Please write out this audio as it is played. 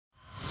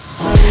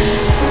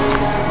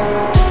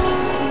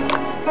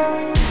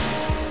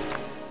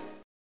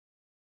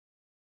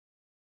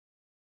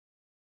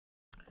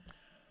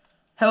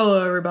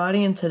Hello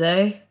everybody, and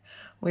today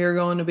we are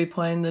going to be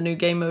playing the new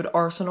game mode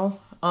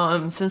Arsenal.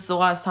 Since the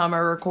last time I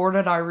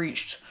recorded, I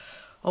reached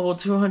level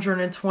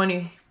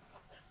 220.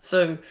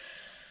 So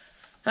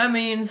that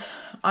means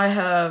I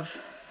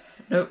have,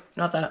 nope,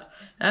 not that.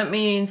 That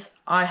means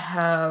I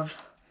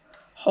have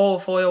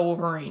holofoil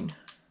Wolverine.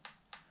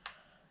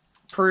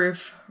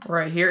 Proof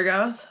right here,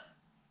 guys.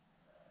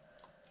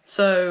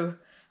 So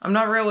I'm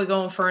not really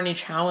going for any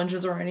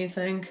challenges or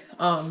anything.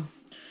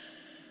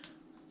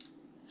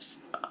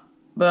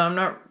 But I'm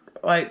not,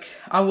 like,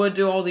 I would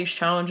do all these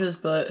challenges,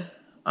 but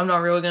I'm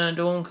not really going to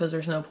do them because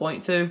there's no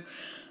point to.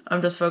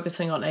 I'm just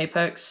focusing on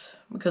Apex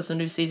because the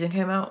new season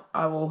came out.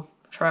 I will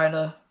try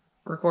to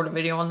record a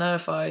video on that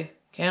if I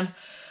can.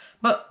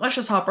 But let's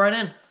just hop right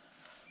in.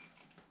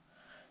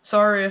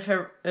 Sorry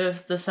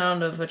if the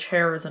sound of a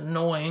chair is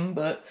annoying,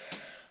 but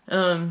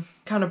kind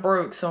of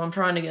broke, so I'm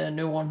trying to get a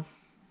new one.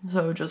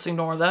 So just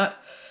ignore that.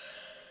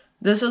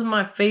 This is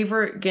my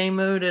favorite game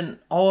mode in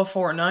all of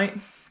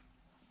Fortnite.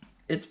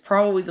 It's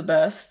probably the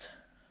best.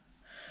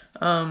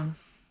 Behind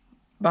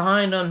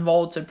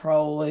Unvaulted,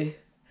 probably.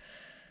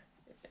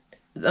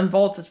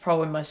 Unvaulted's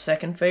probably my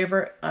second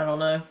favorite. I don't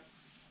know.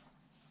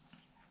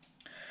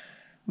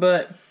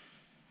 But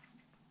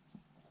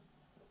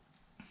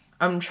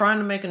I'm trying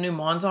to make a new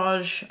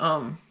montage.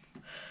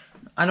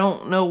 I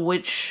don't know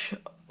which,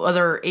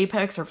 whether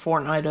Apex or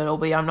Fortnite it'll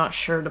be. I'm not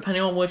sure,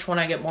 depending on which one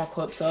I get more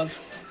clips of.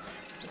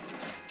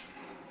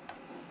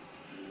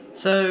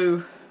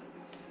 So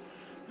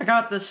I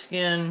got this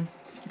skin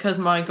because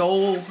my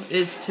goal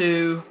is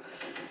to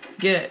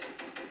get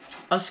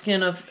a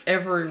skin of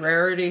every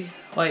rarity,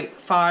 like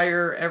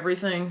fire,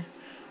 everything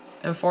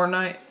in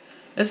Fortnite.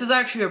 This is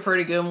actually a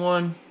pretty good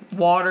one.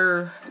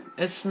 Water,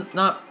 it's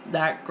not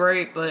that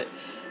great, but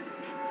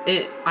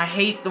I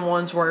hate the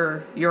ones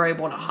where you're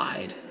able to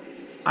hide.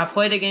 I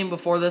played a game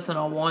before this and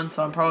I won,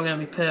 so I'm probably going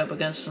to be pit up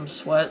against some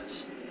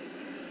sweats.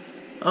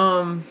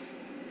 Lord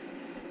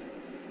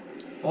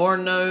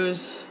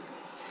knows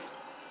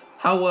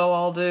how well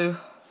I'll do,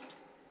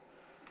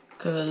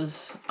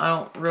 because I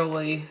don't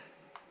really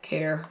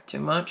care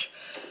too much.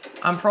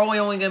 I'm probably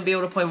only going to be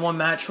able to play one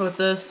match with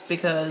this,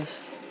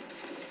 because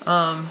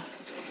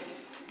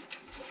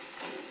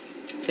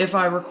if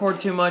I record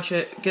too much,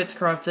 it gets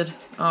corrupted.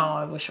 Oh,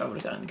 I wish I would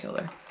have gotten a kill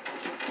there.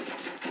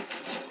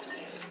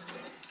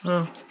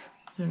 Huh.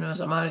 Who knows,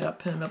 I might have got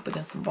pinned up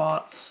against some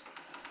bots.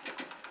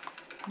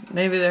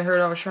 Maybe they heard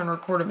I was trying to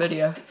record a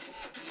video.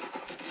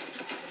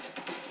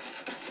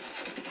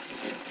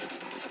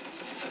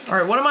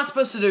 Alright, what am I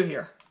supposed to do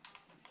here?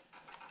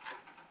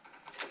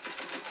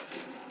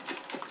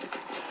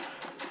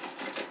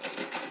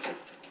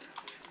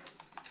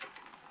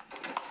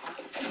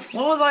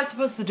 What was I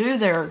supposed to do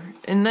there?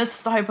 In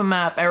this type of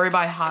map,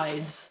 everybody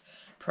hides,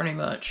 pretty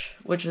much.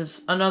 Which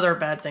is another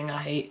bad thing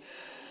I hate.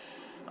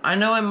 I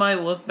know it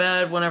might look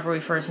bad whenever we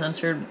first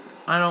entered.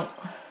 I don't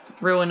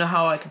really know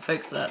how I can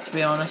fix that, to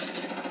be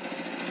honest.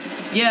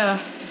 Yeah.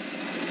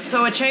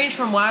 So a change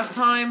from last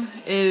time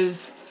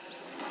is...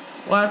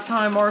 Last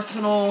time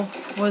Arsenal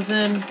was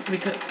in,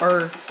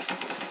 or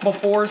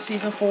before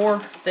Season 4,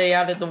 they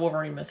added the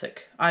Wolverine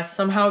Mythic. I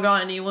somehow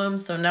got an Elim,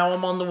 so now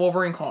I'm on the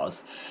Wolverine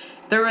Claws.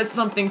 There is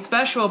something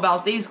special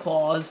about these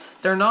claws.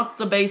 They're not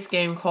the base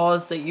game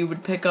claws that you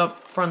would pick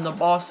up from the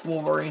boss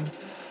Wolverine.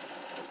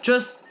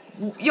 Just,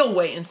 you'll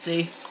wait and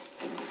see.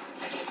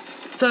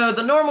 So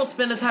the normal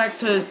spin attack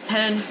to is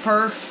 10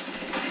 per.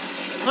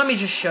 Let me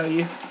just show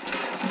you.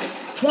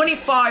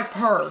 25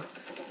 per.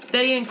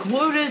 They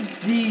included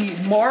the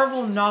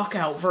Marvel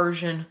Knockout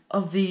version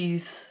of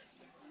these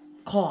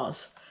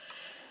claws.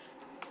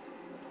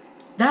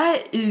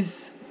 That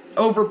is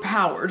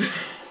overpowered,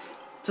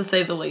 to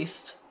say the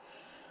least.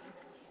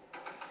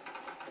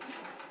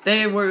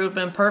 They would have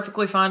been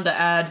perfectly fine to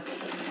add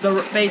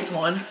the base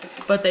one,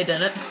 but they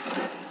didn't.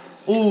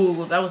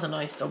 Ooh, that was a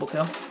nice double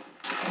kill.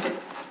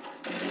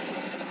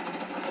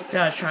 This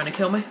guy's trying to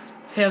kill me.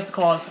 He has the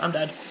claws. I'm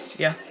dead.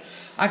 Yeah,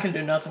 I can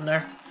do nothing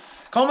there.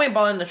 Call me in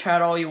the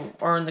chat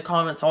or in the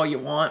comments all you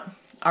want.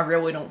 I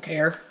really don't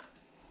care.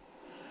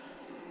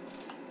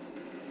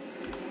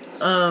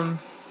 I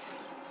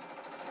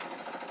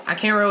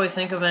can't really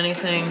think of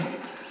anything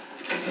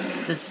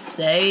to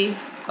say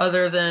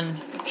other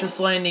than just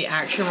letting the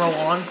action roll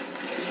on,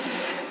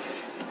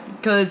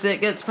 because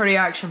it gets pretty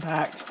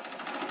action-packed.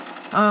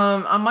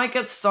 I might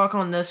get stuck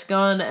on this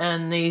gun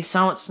and the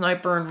silent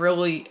sniper and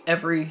really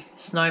every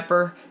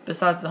sniper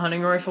besides the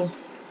hunting rifle.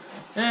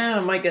 I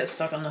might get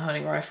stuck on the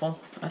hunting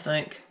rifle, I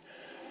think.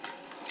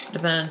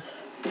 Depends.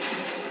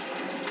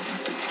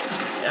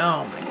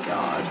 Oh my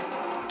god.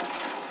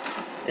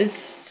 It's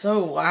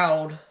so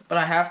loud, but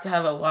I have to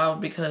have it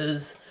loud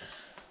because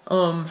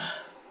of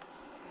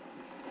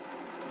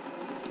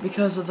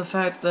the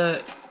fact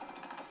that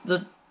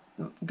the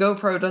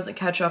GoPro doesn't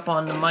catch up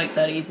on the mic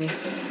that easy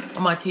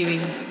on my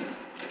TV.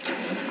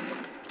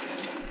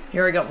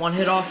 Here I got one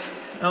hit off.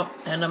 Oh,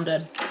 and I'm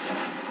dead.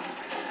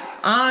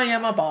 I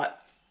am a bot.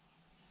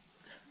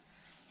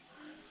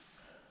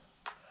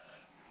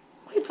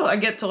 Wait till I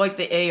get to like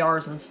the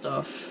ARs and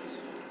stuff.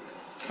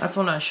 That's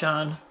when I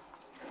shine.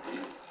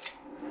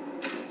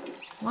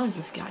 What is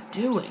this guy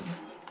doing?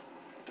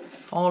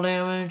 Fall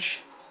damage.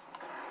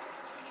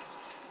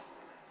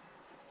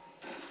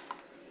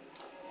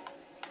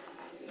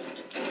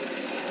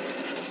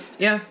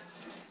 Yeah.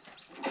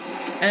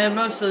 And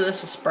most of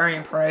this is spray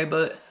and pray,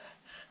 but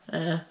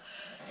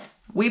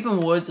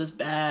Weeping Woods is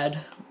bad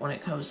when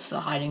it comes to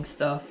hiding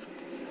stuff.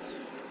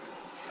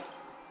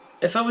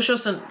 If it was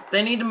just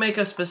they need to make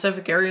a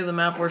specific area of the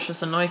map where it's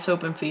just a nice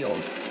open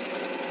field.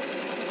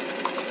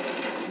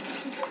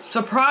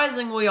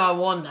 Surprisingly, I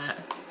won that.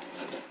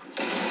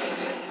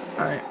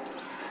 Alright.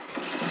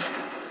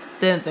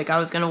 Didn't think I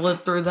was gonna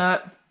live through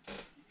that.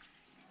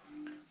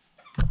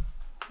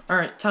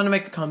 Alright, time to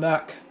make a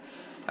comeback.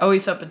 At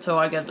least up until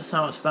I get the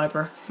silent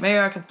sniper. Maybe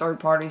I can third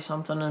party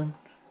something and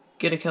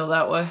get a kill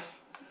that way.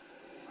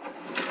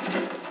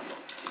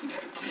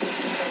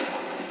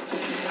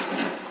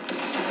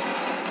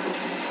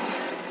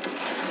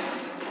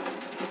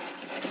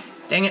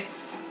 Dang it.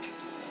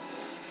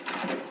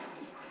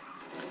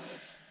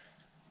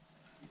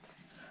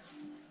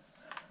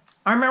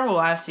 I remember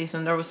last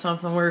season there was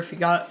something where if you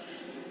got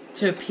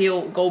to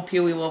gold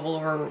peely level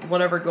or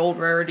whatever gold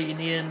rarity you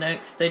needed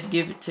next, they'd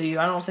give it to you.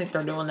 I don't think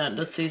they're doing that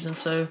this season,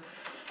 so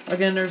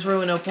again, there's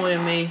really no point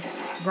in me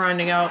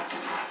grinding out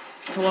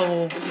to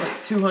level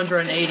like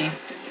 280.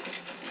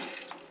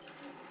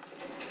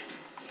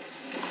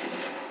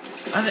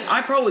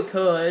 I probably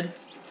could,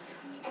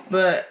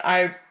 but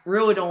I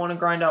really don't want to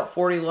grind out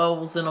 40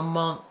 levels in a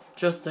month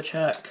just to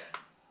check.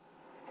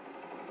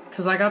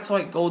 Because I got to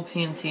like gold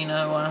TNT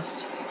now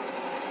last.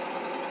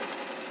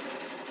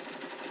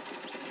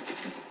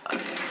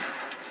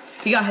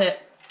 He got hit.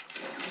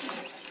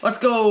 Let's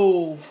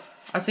go.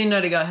 I seen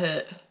that he got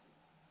hit.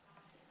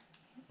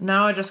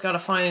 Now I just gotta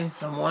find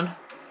someone.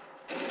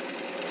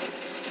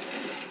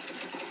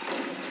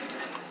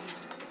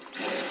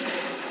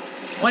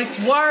 Like,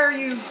 why are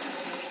you...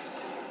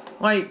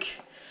 Like,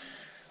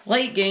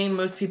 late game,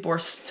 most people are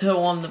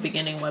still on the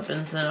beginning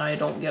weapons, and I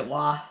don't get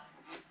why.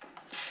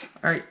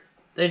 Alright,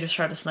 they just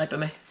tried to snipe at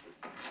me.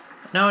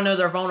 Now I know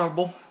they're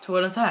vulnerable to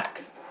an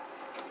attack.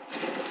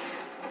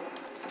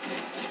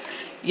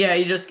 Yeah,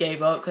 he just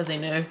gave up because he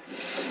knew.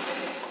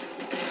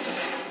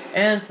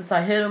 And since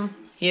I hit him,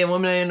 he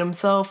eliminated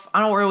himself.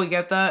 I don't really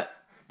get that.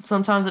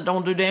 Sometimes it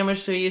don't do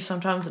damage to you,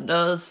 sometimes it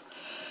does.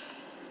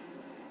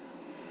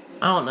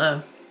 I don't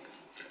know.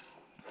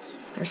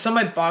 There's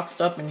somebody boxed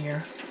up in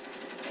here.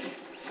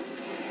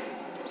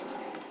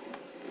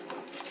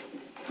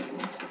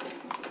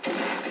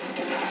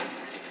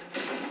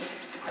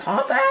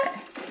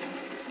 Combat?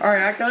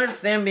 Alright, I can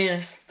understand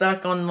being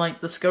stuck on like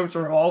the scope's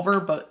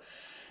revolver, but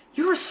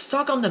you were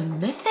stuck on the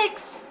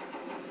mythics?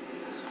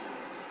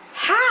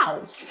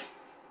 How?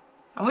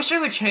 I wish I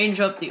would change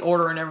up the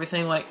order and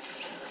everything, like,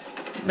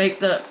 make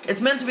the...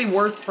 It's meant to be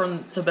worst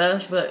from to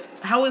best, but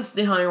how is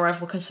the hunting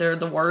rifle considered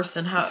the worst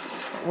and how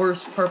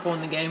worst purple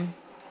in the game?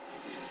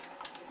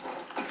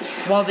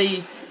 While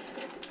the...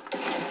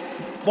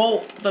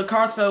 Well, the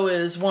crossbow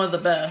is one of the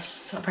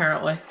best,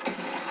 apparently.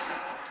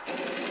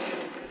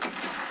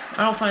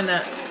 I don't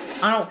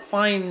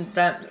find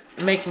that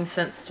making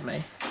sense to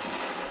me.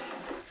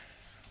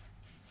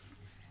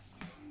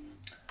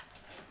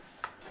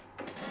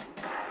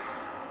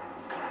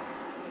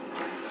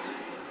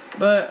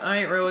 But I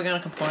ain't really gonna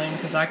complain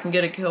because I can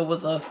get a kill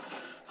with a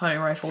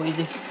hunting rifle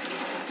easy.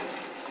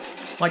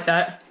 Like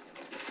that.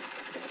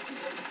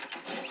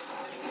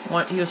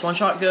 He was one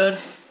shot good.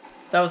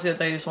 That was good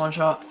that he was one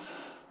shot.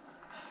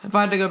 If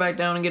I had to go back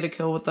down and get a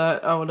kill with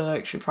that, I would have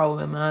actually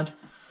probably been mad.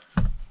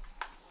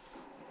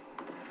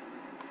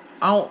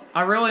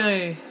 I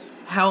really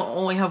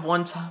only have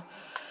one time.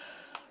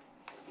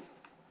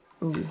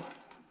 Ooh.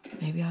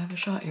 Maybe I have a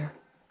shot here.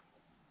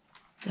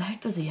 The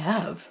heck does he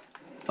have?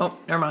 Oh,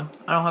 never mind.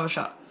 I don't have a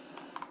shot.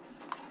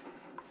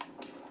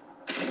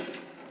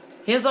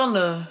 He is on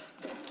the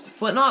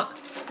foot knock.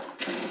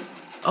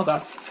 Oh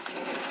god.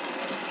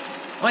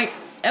 Like,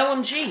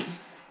 LMG.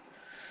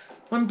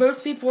 When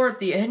both people are at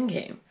the end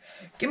game.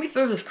 Get me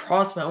through this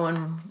crossbow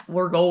when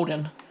we're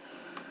golden.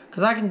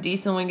 Because I can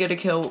decently get a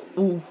kill.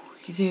 Ooh,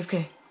 he's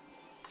AFK.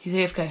 He's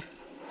AFK.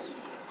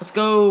 Let's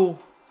go.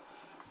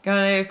 Got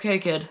an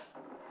AFK kid.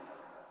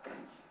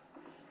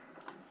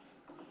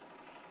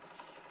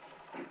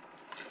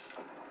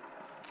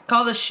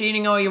 Call this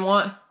cheating all you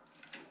want.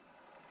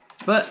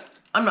 But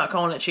I'm not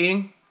calling it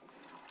cheating.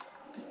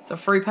 It's a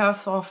free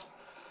pass off.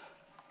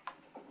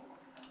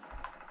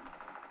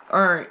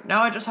 Alright,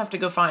 now I just have to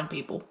go find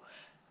people.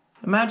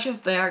 Imagine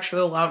if they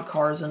actually allowed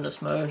cars in this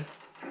mode.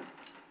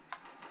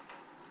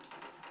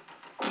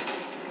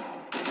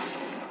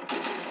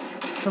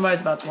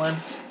 Somebody's about to win.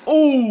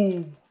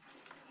 Ooh!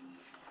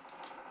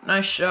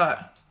 Nice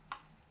shot.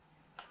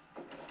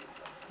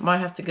 Might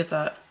have to get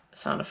that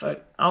sound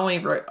effect.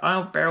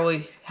 I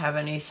barely have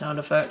any sound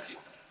effects.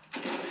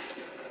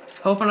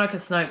 Hoping I can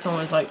snipe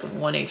someone who's like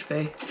 1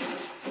 HP.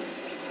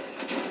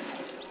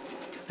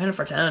 Hit it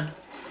for 10.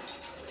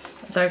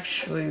 That's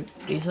actually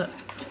decent.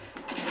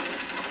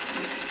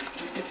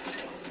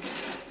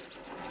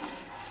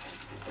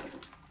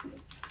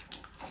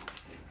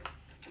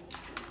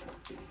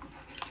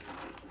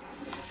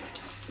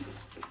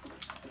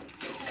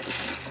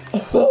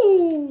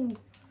 Oh!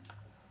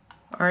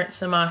 Alright,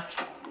 semi.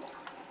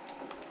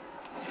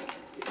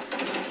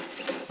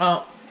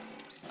 Oh.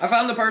 I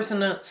found the person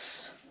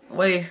that's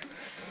way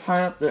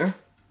high up there.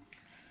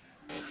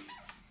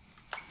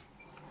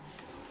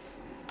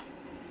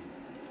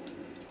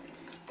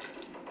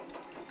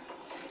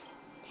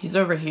 He's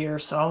over here,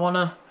 so I want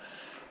to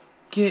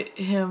get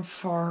him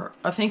for...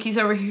 I think he's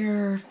over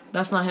here.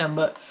 That's not him,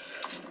 but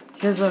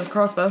he has a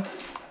crossbow.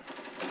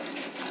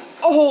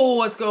 Oh,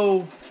 let's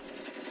go.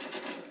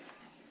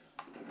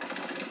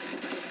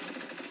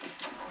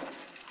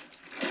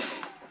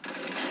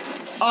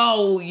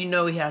 Oh, you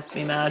know he has to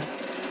be mad.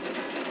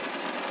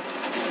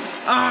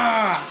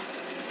 Ah!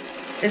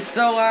 It's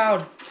so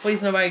loud.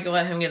 Please nobody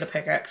let him get a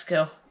pickaxe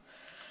kill.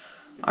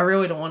 I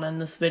really don't want to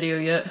end this video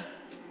yet.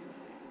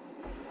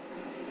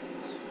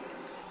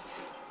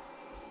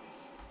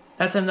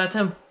 That's him, that's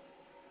him.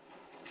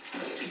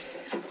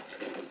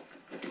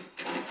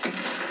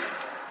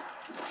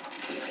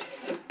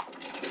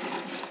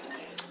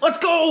 Let's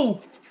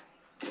go!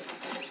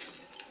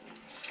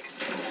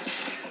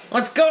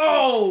 Let's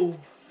go!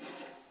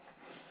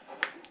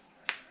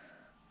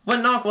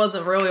 Knock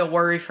wasn't really a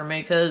worry for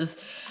me, because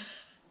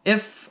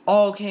if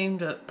all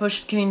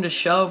push came to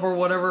shove, or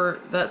whatever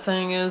that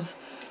saying is,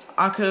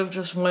 I could have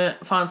just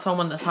find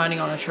someone that's hiding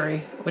on a tree,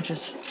 which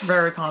is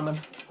very common.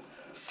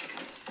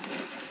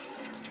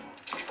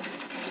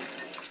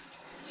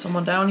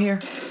 Someone down here.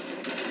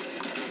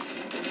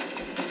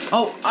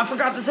 Oh, I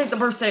forgot to take the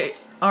burst aid.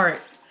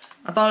 Alright.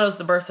 I thought it was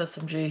the burst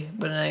SMG,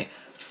 but it ain't.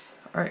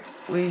 Alright,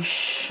 we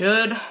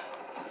should...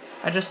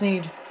 I just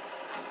need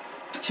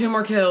 2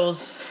 more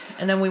kills,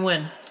 and then we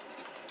win.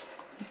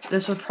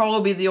 This would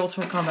probably be the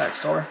ultimate comeback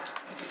story.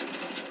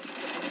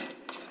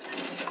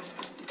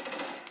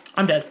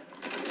 I'm dead.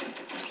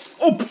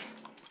 Oh!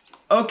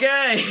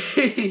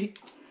 Okay!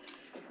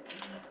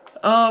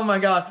 Oh my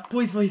god.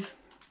 Please, please.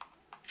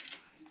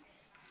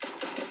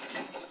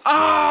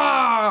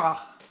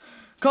 Ah!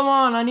 Come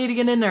on, I need to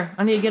get in there.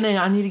 I need to get in.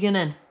 I need to get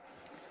in.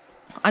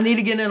 I need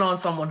to get in on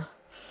someone.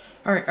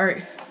 Alright,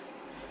 alright.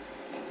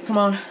 Come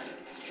on.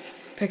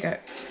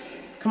 Pickaxe.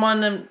 Come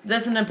on, then.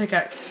 This and then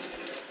pickaxe.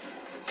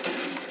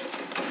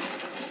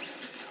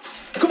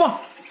 Come on.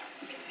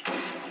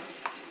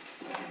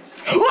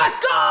 Let's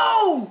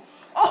go!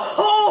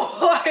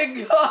 Oh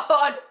my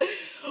god!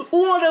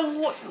 What a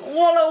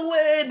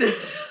win!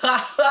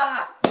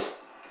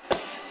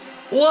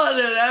 What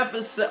an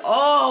episode!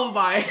 Oh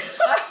my!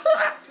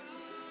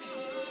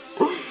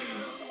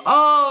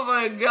 Oh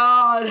my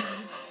god!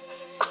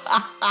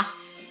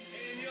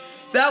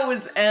 That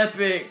was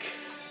epic.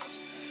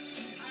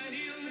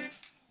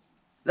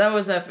 That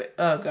was epic.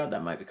 Oh god,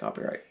 that might be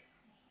copyright.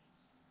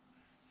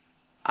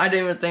 I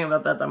didn't even think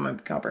about that. That might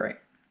be copyright.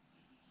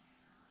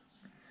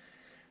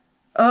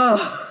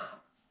 Oh.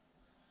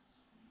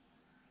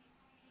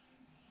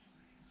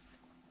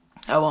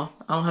 Oh well,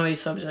 I don't have any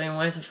subs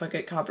anyways. If I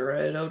get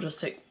copyrighted, it'll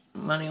just take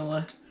money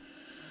away.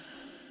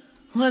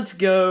 Let's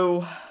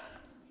go.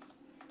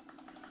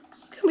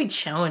 Look how many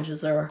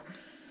challenges there are.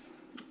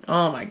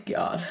 Oh my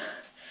god.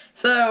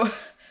 So,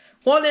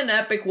 what an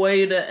epic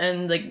way to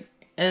end the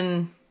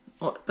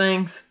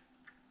things.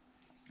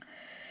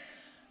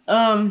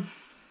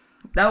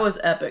 That was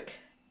epic.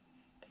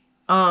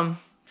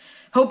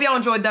 Hope y'all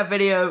enjoyed that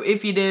video.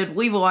 If you did,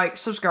 leave a like,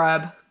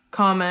 subscribe,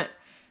 comment,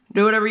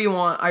 do whatever you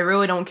want. I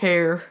really don't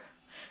care,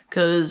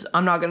 because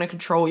I'm not going to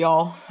control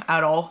y'all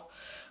at all,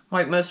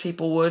 like most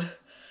people would.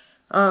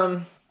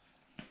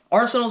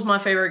 Arsenal's my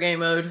favorite game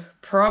mode.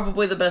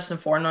 Probably the best in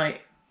Fortnite.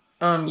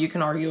 You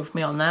can argue with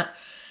me on that.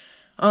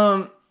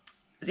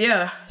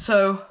 Yeah,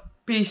 so,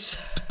 peace.